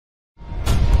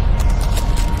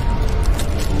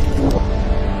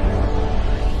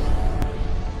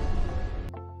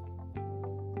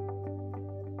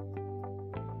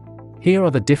Here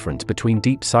are the difference between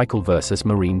deep cycle versus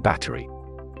marine battery.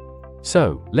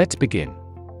 So, let's begin.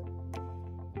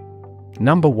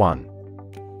 Number 1.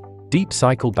 Deep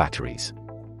cycle batteries.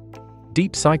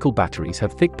 Deep cycle batteries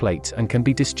have thick plates and can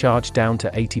be discharged down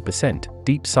to 80%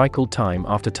 deep cycle time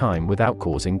after time without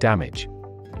causing damage.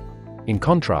 In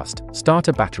contrast,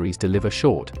 starter batteries deliver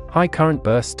short, high current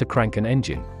bursts to crank an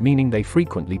engine, meaning they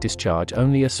frequently discharge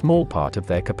only a small part of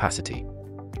their capacity.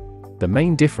 The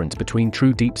main difference between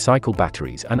true deep cycle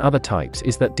batteries and other types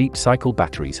is that deep cycle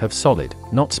batteries have solid,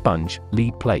 not sponge,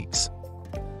 lead plates.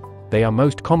 They are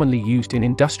most commonly used in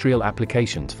industrial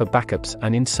applications for backups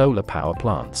and in solar power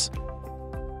plants.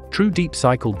 True deep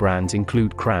cycle brands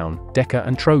include Crown, Deka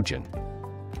and Trojan.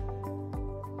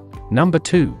 Number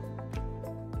 2.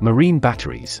 Marine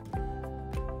batteries.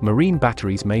 Marine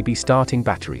batteries may be starting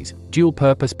batteries,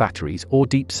 dual-purpose batteries or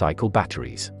deep cycle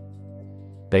batteries.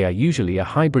 They are usually a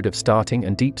hybrid of starting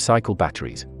and deep cycle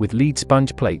batteries, with lead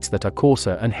sponge plates that are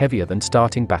coarser and heavier than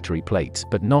starting battery plates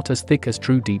but not as thick as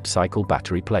true deep cycle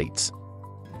battery plates.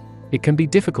 It can be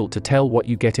difficult to tell what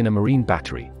you get in a marine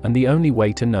battery, and the only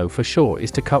way to know for sure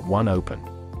is to cut one open.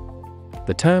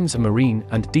 The terms marine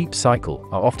and deep cycle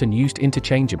are often used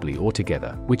interchangeably or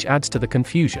together, which adds to the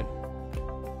confusion.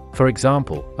 For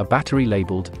example, a battery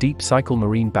labeled deep cycle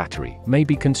marine battery may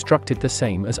be constructed the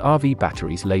same as RV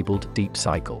batteries labeled deep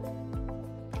cycle.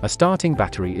 A starting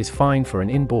battery is fine for an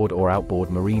inboard or outboard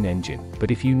marine engine,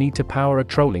 but if you need to power a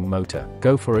trolling motor,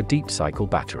 go for a deep cycle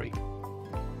battery.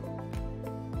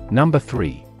 Number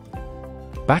 3.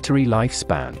 Battery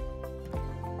lifespan.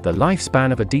 The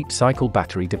lifespan of a deep cycle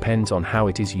battery depends on how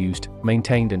it is used,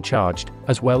 maintained and charged,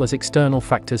 as well as external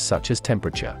factors such as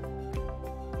temperature.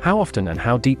 How often and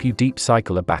how deep you deep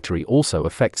cycle a battery also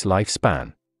affects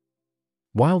lifespan.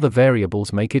 While the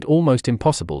variables make it almost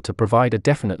impossible to provide a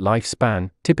definite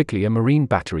lifespan, typically a marine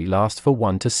battery lasts for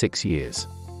 1 to 6 years.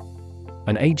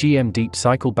 An AGM deep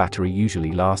cycle battery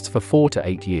usually lasts for 4 to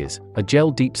 8 years, a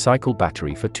gel deep cycle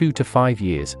battery for 2 to 5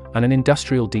 years, and an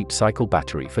industrial deep cycle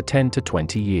battery for 10 to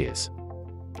 20 years.